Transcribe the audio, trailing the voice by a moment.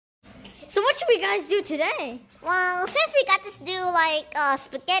So what should we guys do today? Well, since we got this new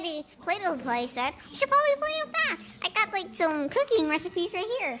spaghetti Play-Dough play set, we should probably play with that. I got like some cooking recipes right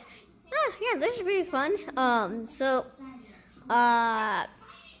here. Oh, yeah, this should be fun.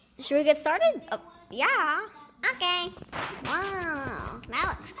 Should we get started? Yeah. Okay. Wow,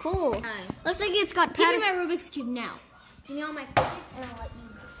 that looks cool. Looks like it's got Give me my Rubik's Cube now. Give me all my favorites and I'll let you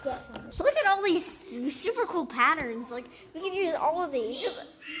get some. Look at all these super cool patterns. Like, we can use all of these.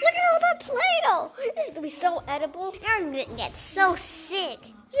 Look at all that Play-Doh. This is going to be so edible. I'm gonna get so sick.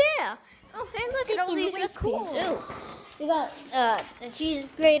 Yeah. Oh, and look at all these really recipes. cool. Ooh. We got a cheese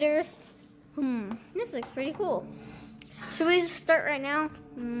grater. This looks pretty cool. Should we start right now?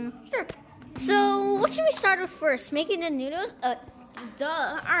 Sure. So, what should we start with first? Making the noodles?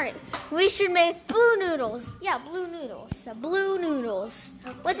 Duh. Alright. We should make blue noodles. Yeah, blue noodles. Blue noodles.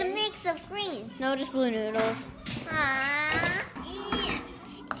 Okay. With a mix of green. No, just blue noodles. Yeah.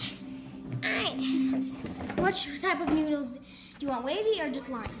 Alright. What type of noodles do you want? Wavy or just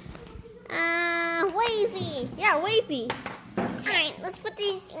line? Wavy. Yeah, wavy. Alright, let's put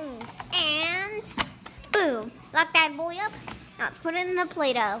these in. And boom. Lock that boy up. Now let's put it in the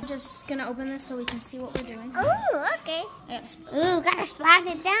Play-Doh. I'm just gonna open this so we can see what we're doing. Ooh, okay. Gotta splat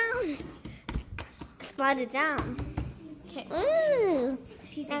it down. Splat it down. Okay. Ooh.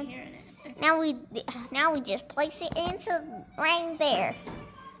 Piece of hair in it. Now we just place it into right there.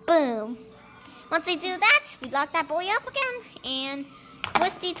 Boom. Once we do that, we lock that boy up again and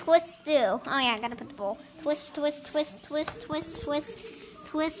twisty twist do. Oh yeah, I gotta put the bowl. Twist, twist, twist, twist, twist, twist.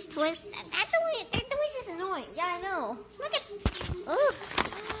 Twist, twist. That noise is annoying. Yeah, I know. Look at. Ooh.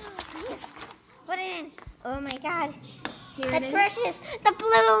 Yes. Put it in. Oh my God. That's precious. The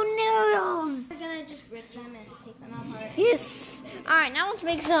blue noodles. We're gonna just rip them and take them apart. Yes. All right, now let's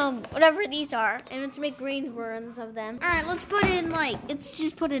make some whatever these are, and let's make green ones of them. All right, let's put in let's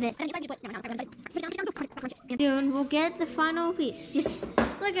just put it in. Soon we'll get the final piece. Yes.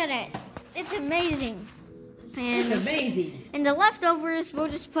 Look at it. It's amazing. And it's amazing. And the leftovers, we'll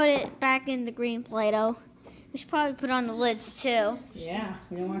just put it back in the green Play-Doh. We should probably put on the lids too. Yeah,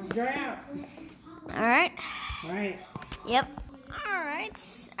 we don't want it to dry out. All right. All right. Yep. All right.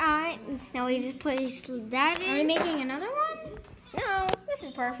 Now we just place that in. Are we making another one? No, this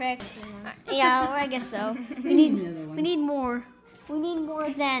is perfect. Yeah, well, I guess so. We need more. We need more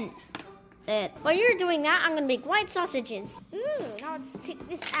than it. While you're doing that, I'm gonna make white sausages. Ooh, now let's take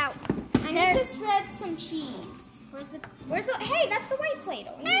this out. I need to shred some cheese. Where's the hey, that's the white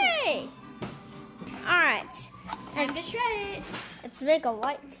Play-Doh. Hey! Alright. Time to shred it. Let's make a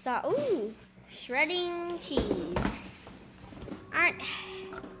white sauce. Ooh, shredding cheese. Alright.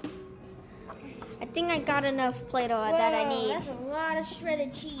 I think I got enough Play-Doh that I need. That's a lot of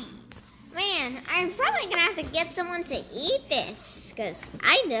shredded cheese. Man, I'm probably gonna have to get someone to eat this, because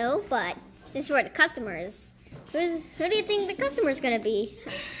I know, but this is for the customers. Who do you think the customer's gonna be?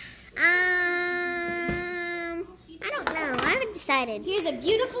 I don't know. I haven't decided. Here's a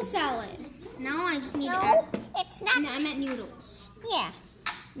beautiful salad. Now I just need to No, it's not. No, I meant noodles. Yeah.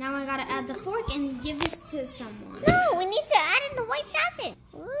 Now I gotta add the fork and give this to someone. No, we need to add in the white sausage.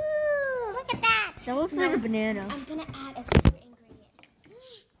 Ooh, look at that. That looks like a banana. I'm gonna add a secret ingredient.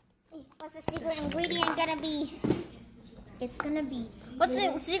 What's the secret ingredient gonna be? It's gonna be. What's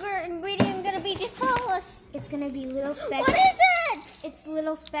the secret ingredient gonna be? Just tell us. It's gonna be little specks. What is it? It's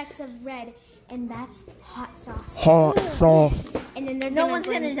little specks of red, and that's hot sauce. Hot sauce. And then No one's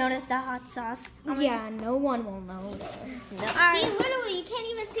gonna notice the hot sauce. Yeah, no one will notice. No. See, literally, you can't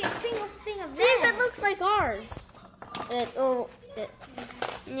even see a single thing of See, red. that looks like ours.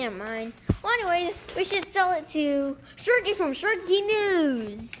 Never mind. Well, anyways, we should sell it to Sharky from Sharky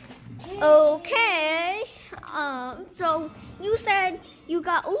News. Okay. So you said you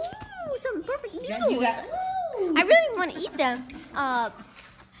got some perfect noodles. I really want to eat them. I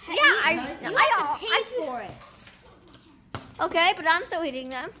Pay for it. Okay, but I'm still eating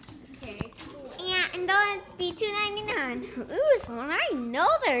them. Okay. Yeah, and they'll be $2.99. Ooh, so I know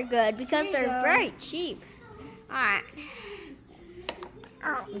they're good because There you they're go. very cheap. All right.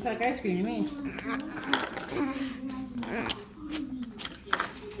 Looks like ice cream to me.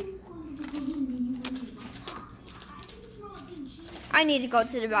 I need to go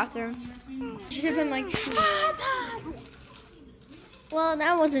to the bathroom. Should have been like, Well,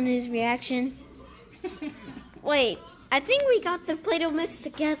 that wasn't his reaction. Wait, I think we got the Play-Doh mixed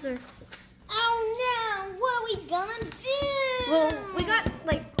together. Oh no, what are we gonna do? Well, we got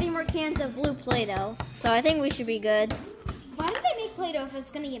like 3 more cans of blue Play-Doh, so I think we should be good. why do they make Play-Doh if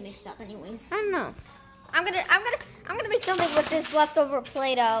it's gonna get mixed up anyways? I don't know. I'm gonna make something with this leftover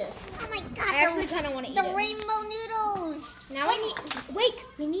Play-Doh. Oh my god, I actually kind of want to eat the it. rainbow noodles. Now we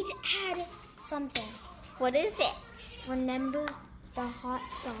need to add something. What is it? Remember the hot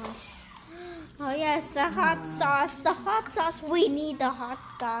sauce. Oh yes, the hot sauce. The hot sauce. We need the hot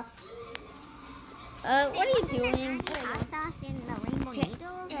sauce. What are you doing? Hot sauce in the rainbow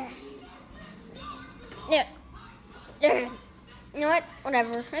noodles? There. There. You know what?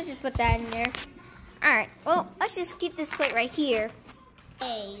 Whatever. Let's just put that in there. Alright. Well, let's just keep this plate right here.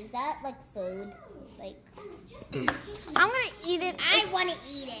 Hey, is that like food? Like, I'm gonna eat it. I want to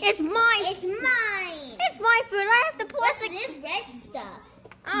eat it. It's mine. It's mine. It's my food. I have the What's plastic. this red stuff?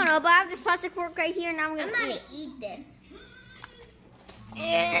 I don't know, but I have this plastic fork right here, and I'm I'm gonna gonna eat. eat this.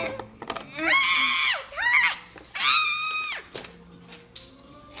 And- It's hot!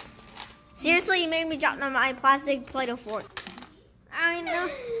 Seriously, you made me drop my plastic Play-Doh fork. I know.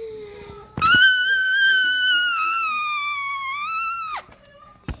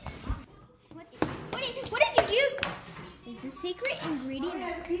 What did you use? Is the secret ingredient Mine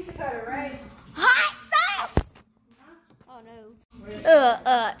has a pizza cutter, right? hot sauce? Oh no.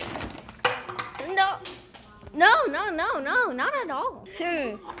 No, not at all.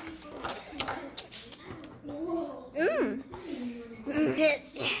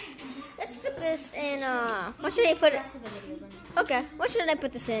 Let's put this in, what should I put it? Okay, what should I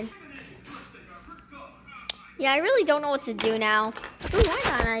put this in? Yeah, I really don't know what to do now. Ooh, I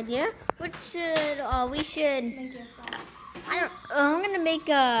got an idea. What should, I'm gonna make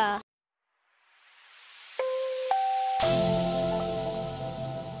a...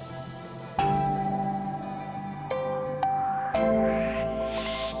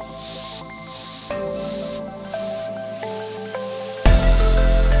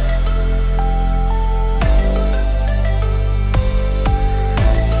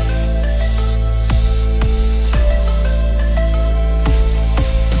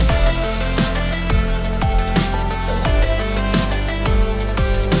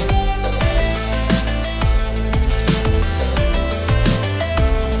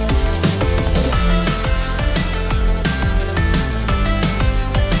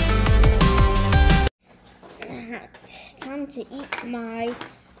 Time to eat my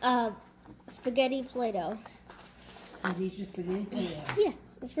spaghetti Play-Doh. Are these your spaghetti? Yeah. Yeah,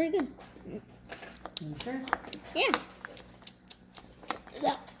 it's pretty good. You sure? Yeah.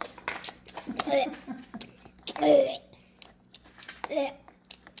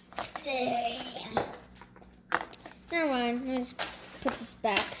 Never mind. Let me just put this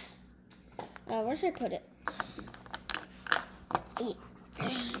back. Where should I put it? Eat.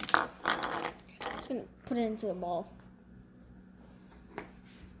 Just gonna put it into a ball.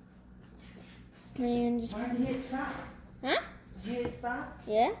 And just Why did you hit stop? huh? Did you hit stop?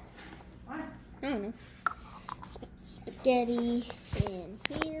 Yeah? Why? I don't know. Spaghetti in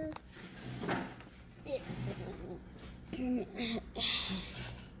here.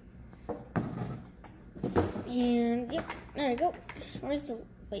 And yep, there we go. Where's the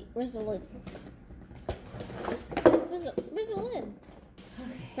lid? Where's the lid?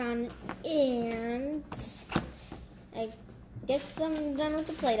 Found it, and I guess I'm done with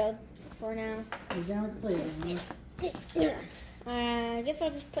the Play-Doh for now. You're done with the Play-Doh, huh? I guess I'll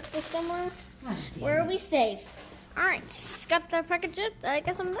just put this somewhere Ah, damn where it. we safe. Alright, got the package up. I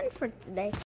guess I'm done for today.